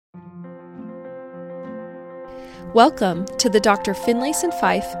Welcome to the Dr. Finlayson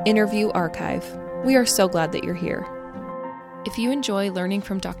Fife Interview Archive. We are so glad that you're here. If you enjoy learning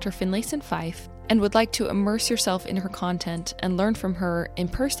from Dr. Finlayson Fife and would like to immerse yourself in her content and learn from her in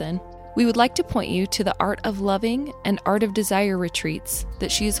person, we would like to point you to the Art of Loving and Art of Desire retreats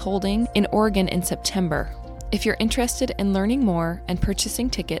that she is holding in Oregon in September. If you're interested in learning more and purchasing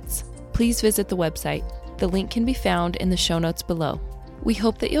tickets, please visit the website. The link can be found in the show notes below. We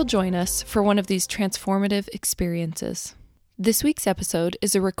hope that you'll join us for one of these transformative experiences. This week's episode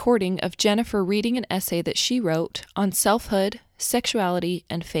is a recording of Jennifer reading an essay that she wrote on selfhood, sexuality,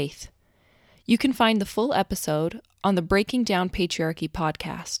 and faith. You can find the full episode on the Breaking Down Patriarchy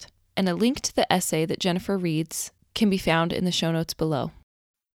podcast, and a link to the essay that Jennifer reads can be found in the show notes below.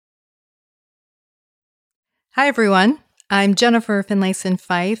 Hi, everyone. I'm Jennifer Finlayson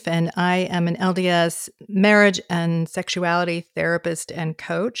Fife, and I am an LDS marriage and sexuality therapist and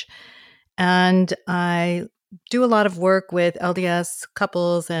coach. And I do a lot of work with LDS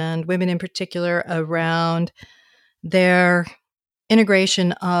couples and women in particular around their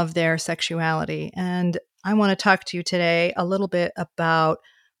integration of their sexuality. And I want to talk to you today a little bit about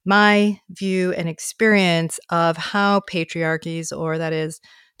my view and experience of how patriarchies, or that is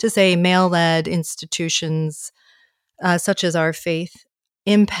to say male-led institutions, such as our faith,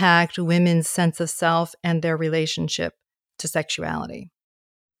 impact women's sense of self and their relationship to sexuality.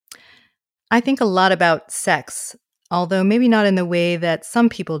 I think a lot about sex, although maybe not in the way that some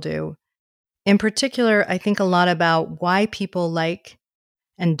people do. In particular, I think a lot about why people like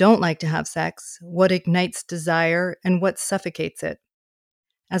and don't like to have sex, what ignites desire, and what suffocates it.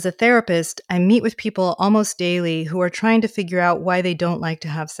 As a therapist, I meet with people almost daily who are trying to figure out why they don't like to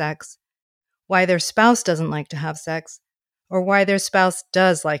have sex, why their spouse doesn't like to have sex, or why their spouse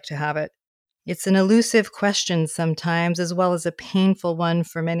does like to have it. It's an elusive question sometimes, as well as a painful one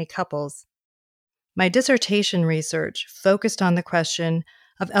for many couples. My dissertation research focused on the question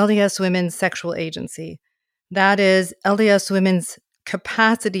of LDS women's sexual agency. That is, LDS women's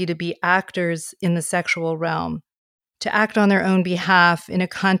capacity to be actors in the sexual realm, to act on their own behalf in a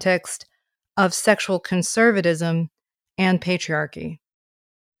context of sexual conservatism and patriarchy.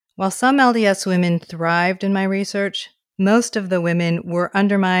 While some LDS women thrived in my research, most of the women were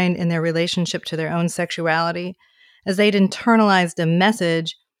undermined in their relationship to their own sexuality, as they'd internalized a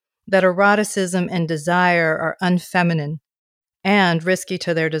message that eroticism and desire are unfeminine and risky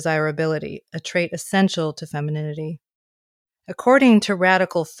to their desirability, a trait essential to femininity. According to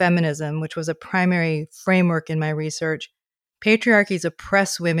radical feminism, which was a primary framework in my research, patriarchies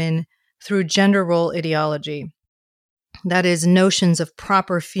oppress women through gender role ideology. That is, notions of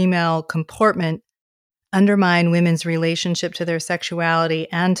proper female comportment undermine women's relationship to their sexuality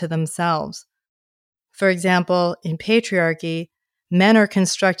and to themselves. For example, in patriarchy, men are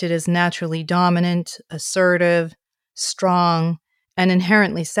constructed as naturally dominant, assertive, strong, and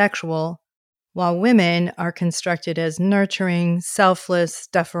inherently sexual, while women are constructed as nurturing, selfless,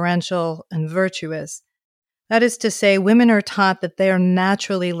 deferential, and virtuous. That is to say, women are taught that they are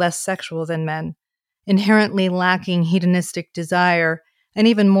naturally less sexual than men, inherently lacking hedonistic desire, and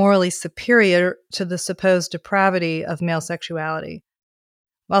even morally superior to the supposed depravity of male sexuality.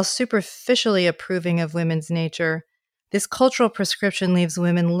 While superficially approving of women's nature, this cultural prescription leaves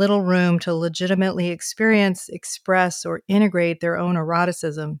women little room to legitimately experience, express, or integrate their own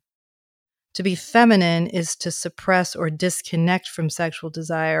eroticism. To be feminine is to suppress or disconnect from sexual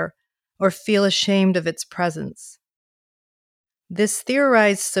desire, or feel ashamed of its presence. This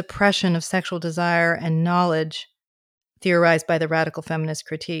theorized suppression of sexual desire and knowledge, theorized by the radical feminist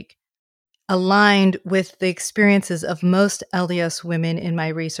critique, aligned with the experiences of most LDS women in my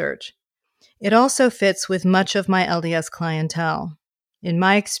research. It also fits with much of my LDS clientele. In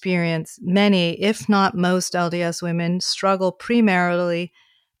my experience, many, if not most LDS women struggle premaritally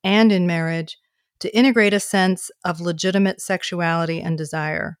and in marriage to integrate a sense of legitimate sexuality and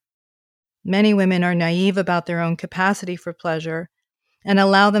desire. Many women are naive about their own capacity for pleasure and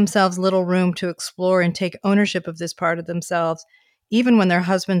allow themselves little room to explore and take ownership of this part of themselves, even when their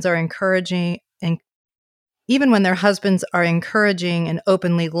husbands are encouraging and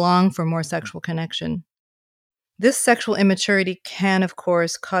openly long for more sexual connection. This sexual immaturity can, of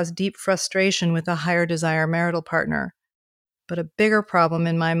course, cause deep frustration with a higher desire marital partner. But a bigger problem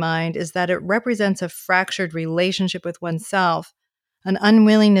in my mind is that it represents a fractured relationship with oneself, an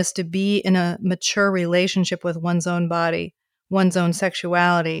unwillingness to be in a mature relationship with one's own body, one's own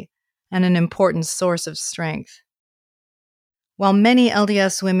sexuality, and an important source of strength. While many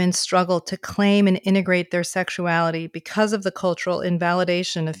LDS women struggle to claim and integrate their sexuality because of the cultural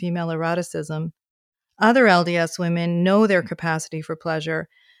invalidation of female eroticism, other LDS women know their capacity for pleasure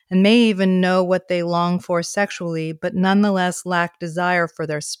and may even know what they long for sexually, but nonetheless lack desire for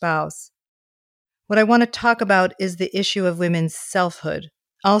their spouse. What I want to talk about is the issue of women's selfhood,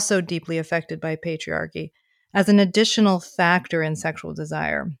 also deeply affected by patriarchy, as an additional factor in sexual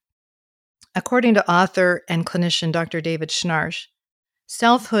desire. According to author and clinician Dr. David Schnarch,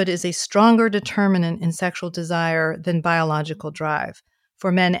 selfhood is a stronger determinant in sexual desire than biological drive,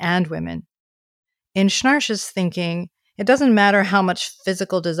 for men and women. In Schnarch's thinking, it doesn't matter how much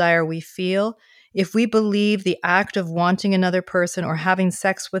physical desire we feel. If we believe the act of wanting another person or having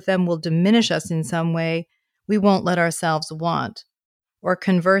sex with them will diminish us in some way, we won't let ourselves want. Or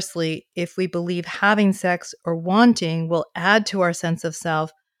conversely, if we believe having sex or wanting will add to our sense of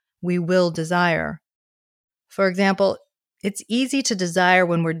self, we will desire. For example, it's easy to desire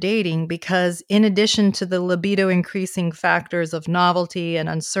when we're dating because, in addition to the libido increasing factors of novelty and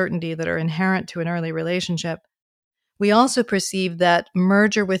uncertainty that are inherent to an early relationship, we also perceive that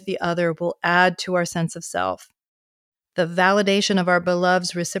merger with the other will add to our sense of self. The validation of our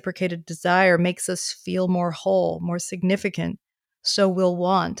beloved's reciprocated desire makes us feel more whole, more significant, so we'll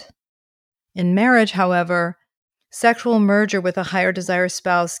want. In marriage, however, sexual merger with a higher desire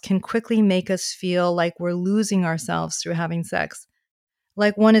spouse can quickly make us feel like we're losing ourselves through having sex,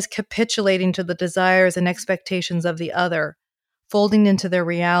 like one is capitulating to the desires and expectations of the other, folding into their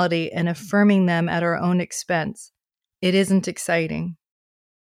reality and affirming them at our own expense. It isn't exciting.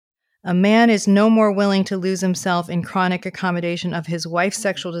 A man is no more willing to lose himself in chronic accommodation of his wife's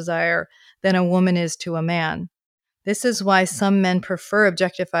sexual desire than a woman is to a man. This is why some men prefer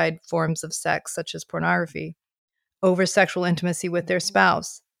objectified forms of sex, such as pornography, over sexual intimacy with their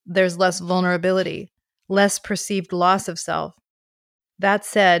spouse. There's less vulnerability, less perceived loss of self. That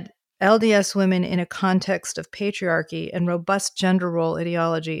said, LDS women in a context of patriarchy and robust gender role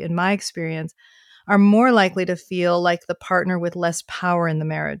ideology, in my experience, are more likely to feel like the partner with less power in the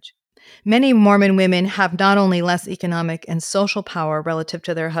marriage. Many Mormon women have not only less economic and social power relative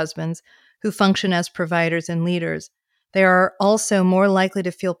to their husbands, who function as providers and leaders, they are also more likely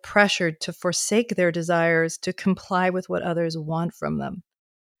to feel pressured to forsake their desires to comply with what others want from them.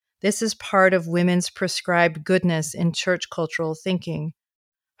 This is part of women's prescribed goodness in church cultural thinking,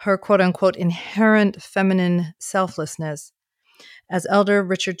 her quote-unquote inherent feminine selflessness. As Elder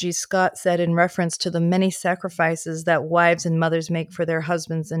Richard G. Scott said in reference to the many sacrifices that wives and mothers make for their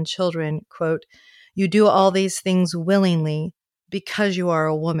husbands and children, quote, "You do all these things willingly because you are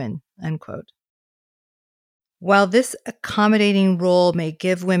a woman," unquote. While this accommodating role may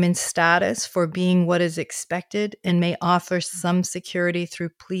give women status for being what is expected and may offer some security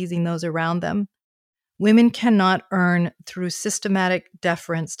through pleasing those around them, women cannot earn through systematic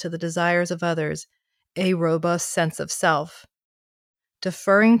deference to the desires of others a robust sense of self.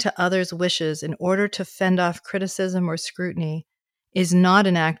 Deferring to others' wishes in order to fend off criticism or scrutiny is not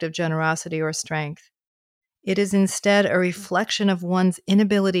an act of generosity or strength. It is instead a reflection of one's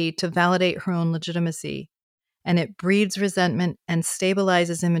inability to validate her own legitimacy, and it breeds resentment and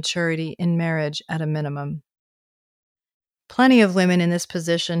stabilizes immaturity in marriage at a minimum. Plenty of women in this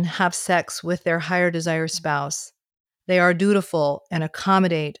position have sex with their higher desire spouse. They are dutiful and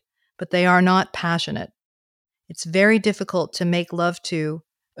accommodate, but they are not passionate. It's very difficult to make love to,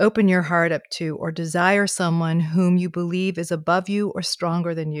 open your heart up to, or desire someone whom you believe is above you or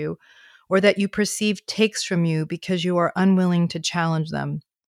stronger than you, or that you perceive takes from you because you are unwilling to challenge them.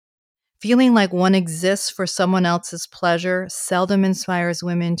 Feeling like one exists for someone else's pleasure seldom inspires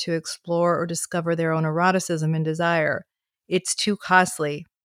women to explore or discover their own eroticism and desire. It's too costly.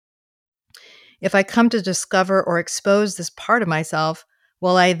 If I come to discover or expose this part of myself,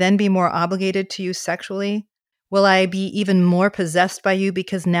 will I then be more obligated to you sexually? Will I be even more possessed by you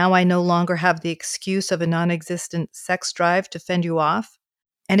because now I no longer have the excuse of a non-existent sex drive to fend you off?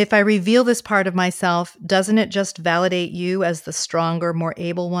 And if I reveal this part of myself, doesn't it just validate you as the stronger, more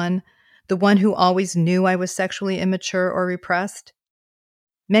able one, the one who always knew I was sexually immature or repressed?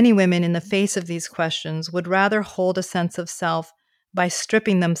 Many women in the face of these questions would rather hold a sense of self by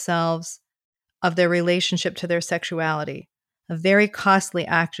stripping themselves of their relationship to their sexuality, a very costly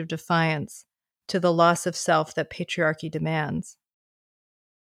act of defiance to the loss of self that patriarchy demands.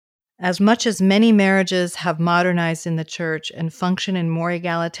 As much as many marriages have modernized in the church and function in more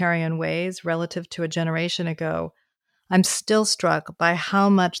egalitarian ways relative to a generation ago, I'm still struck by how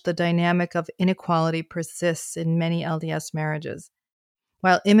much the dynamic of inequality persists in many LDS marriages.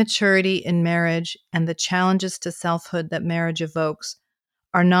 While immaturity in marriage and the challenges to selfhood that marriage evokes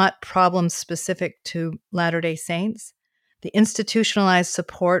are not problems specific to Latter-day Saints, the institutionalized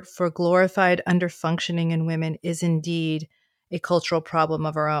support for glorified underfunctioning in women is indeed a cultural problem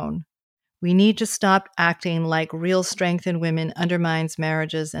of our own. We need to stop acting like real strength in women undermines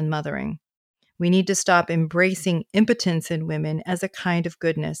marriages and mothering. We need to stop embracing impotence in women as a kind of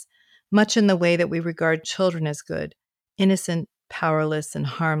goodness, much in the way that we regard children as good, innocent, powerless, and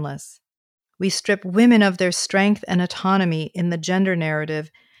harmless. We strip women of their strength and autonomy in the gender narrative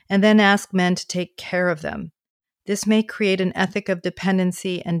and then ask men to take care of them. This may create an ethic of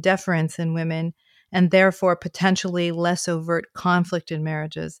dependency and deference in women, and therefore potentially less overt conflict in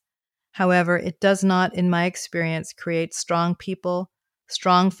marriages. However, it does not, in my experience, create strong people,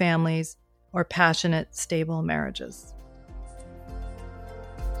 strong families, or passionate, stable marriages.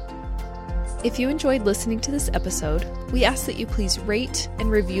 If you enjoyed listening to this episode, we ask that you please rate and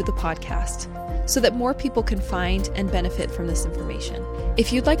review the podcast so that more people can find and benefit from this information.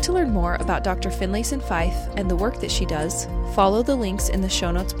 If you'd like to learn more about Dr. Finlayson Fife and the work that she does, follow the links in the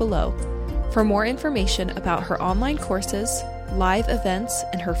show notes below for more information about her online courses, live events,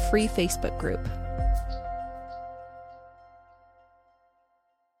 and her free Facebook group.